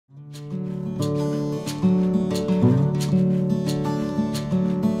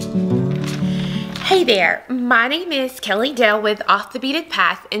there, my name is Kelly Dale with Off the Beaded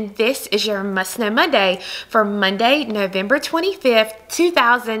Path, and this is your Must Know Monday for Monday, November 25th,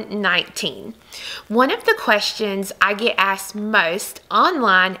 2019. One of the questions I get asked most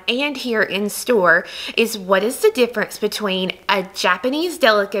online and here in store is what is the difference between a Japanese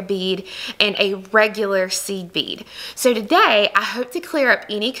Delica bead and a regular seed bead? So today I hope to clear up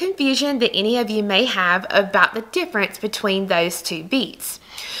any confusion that any of you may have about the difference between those two beads.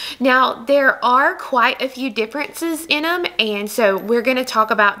 Now, there are quite a few differences in them, and so we're going to talk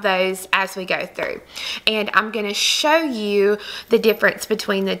about those as we go through. And I'm going to show you the difference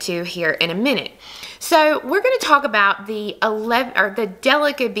between the two here in a minute. So we're going to talk about the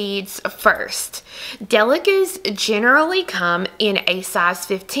Delica beads first. Delicas generally come in a size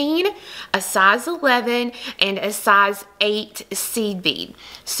 15, a size 11, and a size 8 seed bead.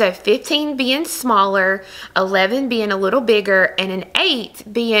 So 15 being smaller, 11 being a little bigger, and an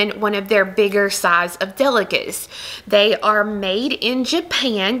 8 being one of their bigger size of Delicas. They are made in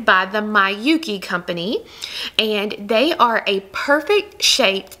Japan by the Miyuki company, and they are a perfect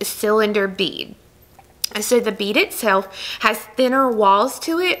shaped cylinder bead. So the bead itself has thinner walls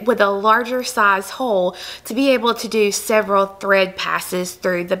to it with a larger size hole to be able to do several thread passes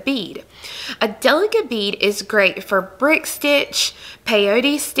through the bead. A Delica bead is great for brick stitch,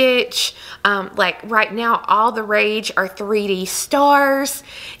 peyote stitch, like right now all the rage are 3D stars,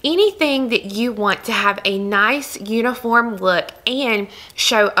 anything that you want to have a nice uniform look and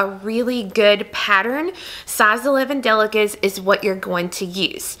show a really good pattern. Size 11 Delicas is what you're going to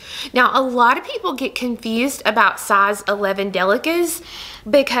use. Now a lot of people get confused about size 11 Delicas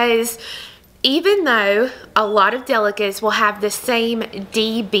because even though a lot of Delicas will have the same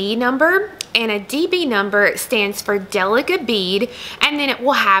DB number, and a DB number stands for Delica bead, and then it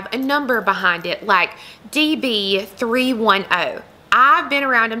will have a number behind it like DB310. I've been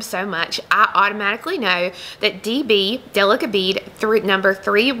around them so much, I automatically know that DB, Delica bead number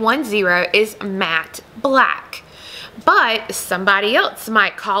 310 is matte black. But somebody else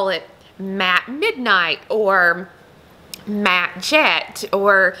might call it matte midnight or matte jet,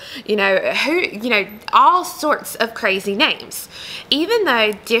 or all sorts of crazy names. Even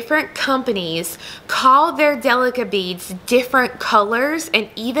though different companies call their Delica beads different colors,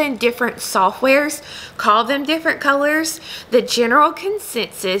 and even different softwares call them different colors, the general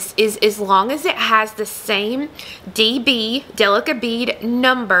consensus is as long as it has the same DB Delica bead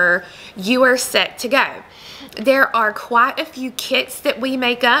number, you are set to go. There are quite a few kits that we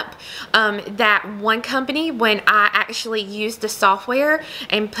make up that one company, when I actually use the software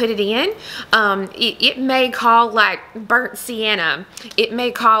and put it in, it may call like burnt sienna. It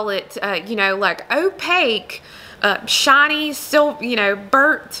may call it, like opaque, shiny, silver,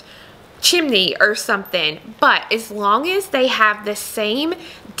 burnt chimney or something. But as long as they have the same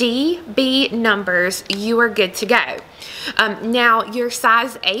DB numbers, you are good to go. Now, your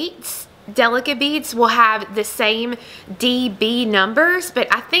size 8s Delica beads will have the same DB numbers, but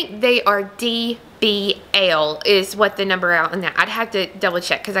I think they are DBL is what the number out on that. I'd have to double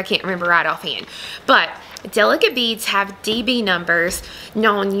check because I can't remember right offhand. But Delica beads have DB numbers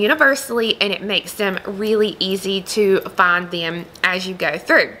known universally, and it makes them really easy to find them as you go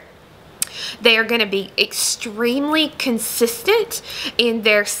through. They are going to be extremely consistent in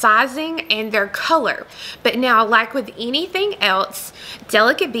their sizing and their color. But now, like with anything else,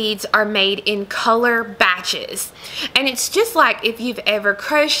 Delica beads are made in color batches. And it's just like if you've ever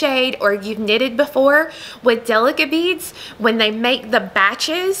crocheted or you've knitted before, with Delica beads, when they make the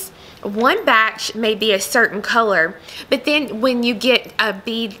batches, one batch may be a certain color, but then when you get a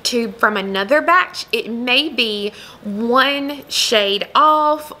bead tube from another batch, it may be one shade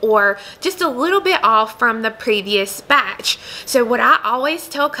off or just a little bit off from the previous batch. So what I always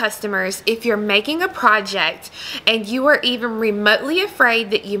tell customers, if you're making a project and you are even remotely afraid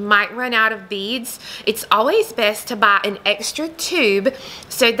that you might run out of beads, it's always best to buy an extra tube,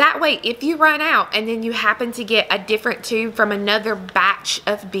 so that way if you run out and then you happen to get a different tube from another batch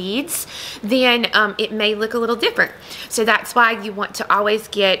of beads, then it may look a little different. So that's why you want to always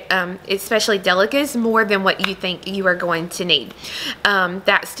get, especially Delicas, more than what you think you are going to need.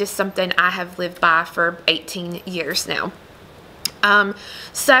 That's just something I have lived by for 18 years now.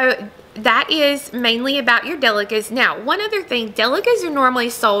 So that is mainly about your Delicas. Now, one other thing, Delicas are normally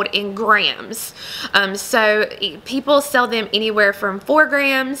sold in grams. So people sell them anywhere from 4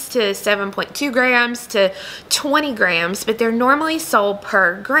 grams to 7.2 grams to 20 grams, but they're normally sold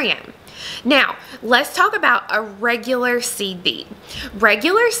per gram. Now, let's talk about a regular seed bead.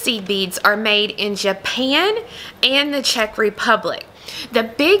 Regular seed beads are made in Japan and the Czech Republic. The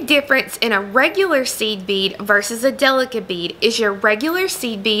big difference in a regular seed bead versus a Delica bead is your regular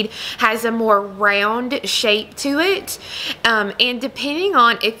seed bead has a more round shape to it, and depending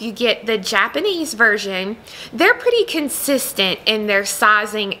on if you get the Japanese version, they're pretty consistent in their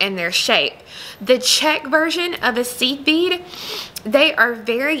sizing and their shape. The Czech version of a seed bead, they are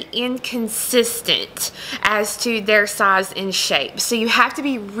very inconsistent as to their size and shape. So you have to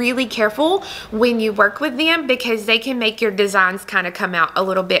be really careful when you work with them, because they can make your designs kind of come out a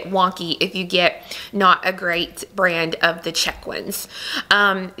little bit wonky if you get not a great brand of the Czech ones.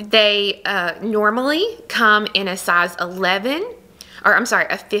 They normally come in a size 11, or I'm sorry,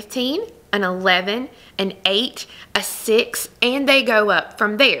 a 15, an 11, an 8, a 6, and they go up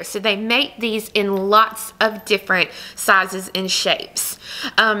from there. So they make these in lots of different sizes and shapes.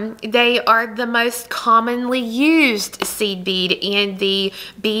 They are the most commonly used seed bead in the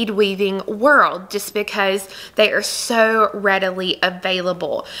bead weaving world, just because they are so readily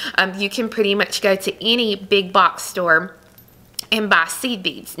available. You can pretty much go to any big box store and buy seed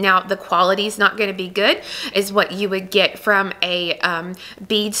beads. Now, the quality is not going to be good as what you would get from a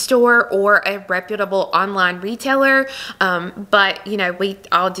bead store or a reputable online retailer, but you know, we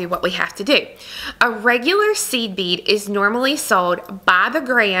all do what we have to do. A regular seed bead is normally sold by the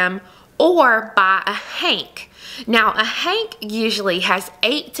gram or by a hank. Now, a hank usually has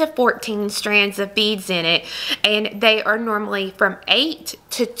 8 to 14 strands of beads in it, and they are normally from 8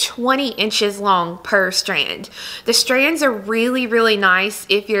 to 20 inches long per strand. The strands are really, really nice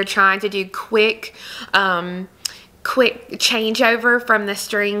if you're trying to do quick changeover from the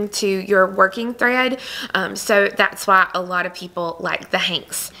string to your working thread. So that's why a lot of people like the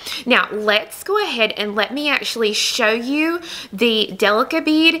hanks. Now let's go ahead and let me actually show you the Delica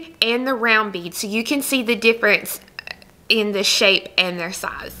bead and the round bead so you can see the difference in the shape and their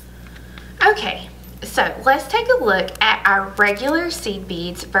size. Okay, so let's take a look at our regular seed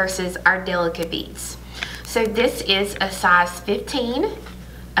beads versus our Delica beads. So this is a size 15,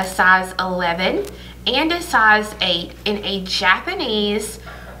 a size 11, and a size 8 in a Japanese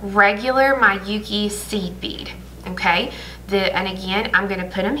regular Miyuki seed bead. Okay, and again, I'm going to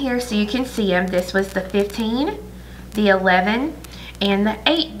put them here so you can see them. This was the 15, the 11, and the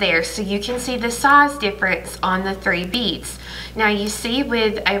 8 there, so you can see the size difference on the 3 beads. Now you see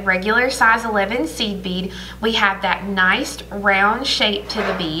with a regular size 11 seed bead, we have that nice round shape to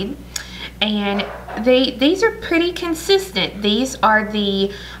the bead. And these are pretty consistent. These are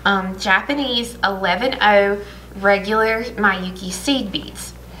the Japanese 11-0 regular Miyuki seed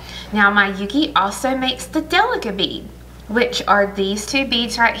beads. Now Miyuki also makes the Delica bead, which are these 2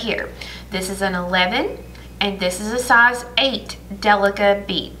 beads right here. This is an 11 and this is a size 8 Delica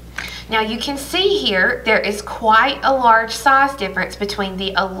bead. Now you can see here there is quite a large size difference between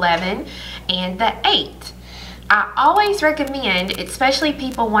the 11 and the 8. I always recommend, especially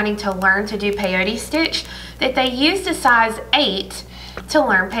people wanting to learn to do peyote stitch, that they use the size 8 to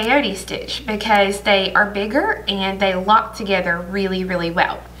learn peyote stitch, because they are bigger and they lock together really, really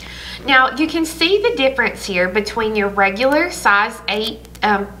well. Now you can see the difference here between your regular size 8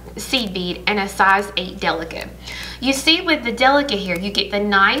 seed bead and a size 8 Delica. You see with the Delica here, you get the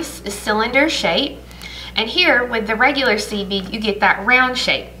nice cylinder shape, and here with the regular seed bead, you get that round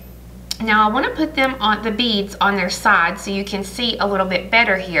shape. Now I want to put them on the beads on their sides so you can see a little bit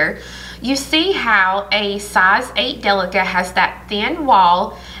better here. You see how a size 8 Delica has that thin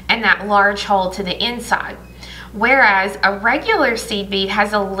wall and that large hole to the inside, whereas a regular seed bead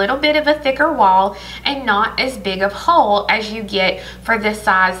has a little bit of a thicker wall and not as big of hole as you get for the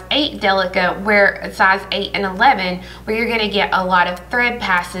size 8 Delica, where size 8 and 11, where you're going to get a lot of thread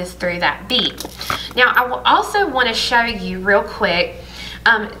passes through that bead. Now I will also want to show you real quick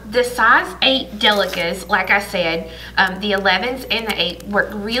the size 8 Delicas. Like I said, the 11s and the 8 work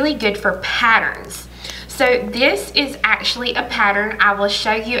really good for patterns. So this is actually a pattern I will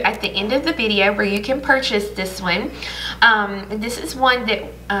show you at the end of the video where you can purchase this one. This is one that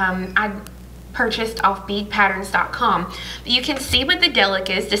I purchased off beadpatterns.com. But you can see with the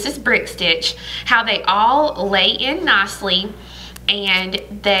Delicas, this is brick stitch, how they all lay in nicely and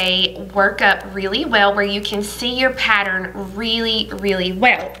they work up really well, where you can see your pattern really, really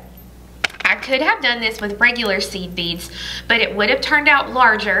well. I could have done this with regular seed beads, but it would have turned out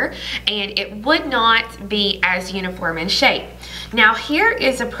larger and it would not be as uniform in shape. Now here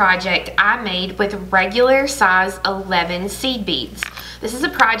is a project I made with regular size 11 seed beads. This is a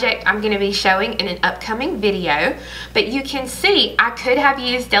project I'm going to be showing in an upcoming video, but you can see I could have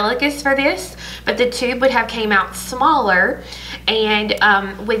used Delicas for this, but the tube would have came out smaller, and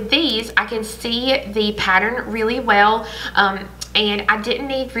with these I can see the pattern really well. And I didn't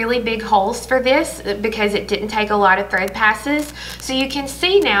need really big holes for this because it didn't take a lot of thread passes. So you can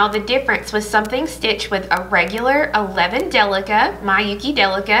see now the difference with something stitched with a regular 11 Delica, Miyuki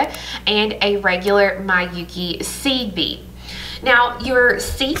Delica, and a regular Miyuki seed bead. Now your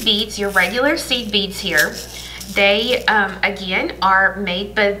seed beads, your regular seed beads here, they again are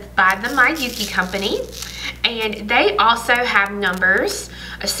made by the Miyuki company, and they also have numbers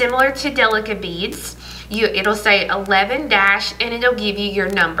similar to Delica beads. It'll say 11 dash and it'll give you your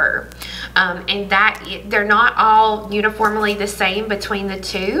number, and that they're not all uniformly the same between the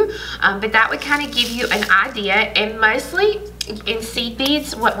two, but that would kind of give you an idea. And mostly in seed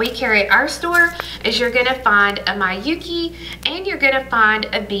beads, what we carry at our store is you're going to find a Miyuki and you're going to find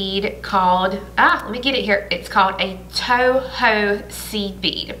a bead called, let me get it here, it's called a Toho seed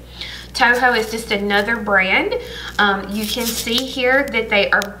bead. Toho is just another brand. You can see here that they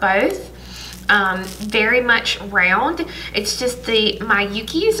are both very much round. It's just the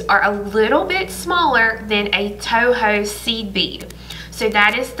Miyukis are a little bit smaller than a Toho seed bead. So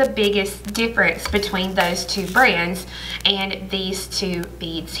that is the biggest difference between those two brands and these two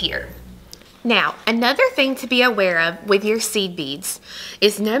beads here. Now, another thing to be aware of with your seed beads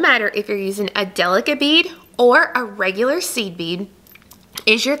is no matter if you're using a Delica bead or a regular seed bead,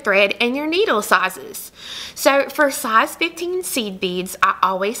 is your thread and your needle sizes. So for size 15 seed beads, I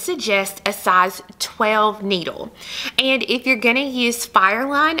always suggest a size 12 needle. And if you're going to use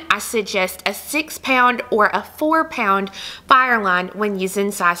Fireline, I suggest a 6-pound or a 4-pound Fireline when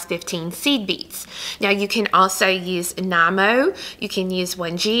using size 15 seed beads. Now you can also use Nymo, you can use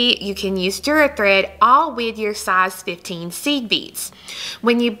 1G, you can use DuraThread, all with your size 15 seed beads.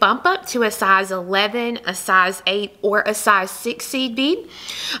 When you bump up to a size 11, a size 8, or a size 6 seed bead,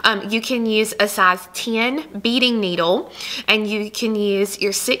 you can use a size 10 beading needle, and you can use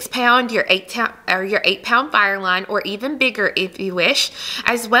your 6-pound, your 8-pound Fireline, or even bigger if you wish,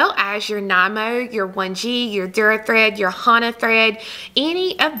 as well as your Nymo, your 1G, your DuraThread, your Hana thread.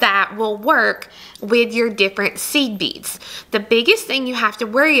 Any of that will work with your different seed beads. The biggest thing you have to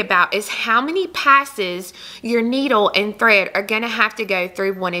worry about is how many passes your needle and thread are going to have to go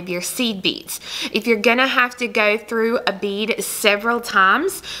through one of your seed beads. If you're going to have to go through a bead several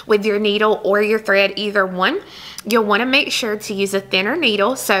times with your needle or your thread, either one, you'll want to make sure to use a thinner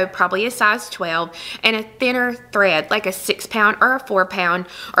needle, so probably a size 12, and a thinner thread, like a 6-pound or a 4-pound,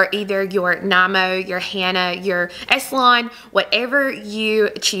 or either your Nymo, your Hana, your Eslon, whatever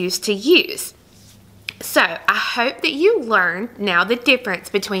you choose to use. So I hope that you learned now the difference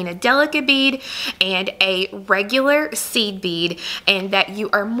between a Delica bead and a regular seed bead, and that you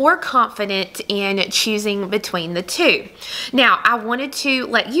are more confident in choosing between the two. Now I wanted to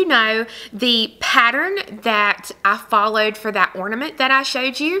let you know the pattern that I followed for that ornament that I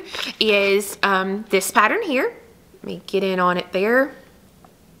showed you is this pattern here. Let me get in on it there.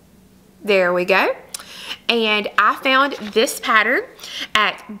 There we go. And I found this pattern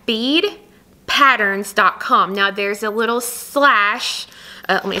at beadpatterns.com. Now there's a little slash.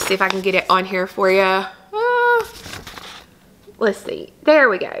 Let me see if I can get it on here for you. Let's see. There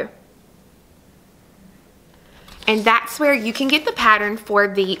we go. And that's where you can get the pattern for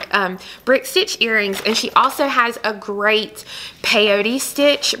the brick stitch earrings. And she also has a great peyote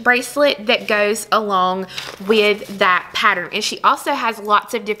stitch bracelet that goes along with that pattern. And she also has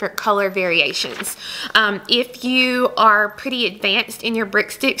lots of different color variations. If you are pretty advanced in your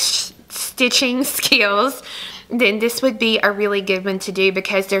brick stitching skills, then this would be a really good one to do,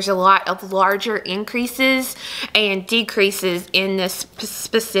 because there's a lot of larger increases and decreases in this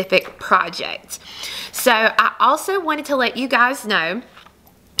specific project. So I also wanted to let you guys know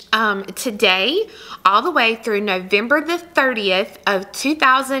today all the way through November the 30th of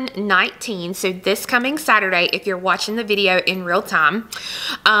 2019, so this coming Saturday if you're watching the video in real time,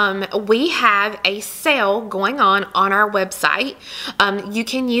 we have a sale going on our website. You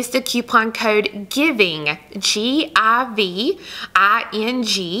can use the coupon code GIVING, G-I-V-I-N-G,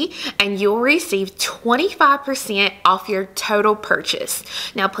 and you'll receive 25% off your total purchase.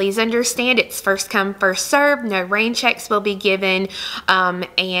 Now please understand, it's first come first served, no rain checks will be given,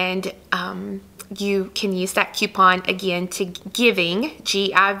 and you can use that coupon again to GIVING,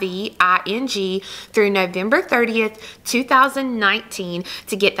 G-I-V-I-N-G, through November 30th, 2019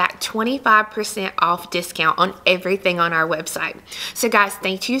 to get that 25% off discount on everything on our website. So guys,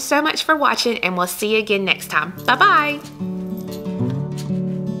 thank you so much for watching, and we'll see you again next time. Bye-bye.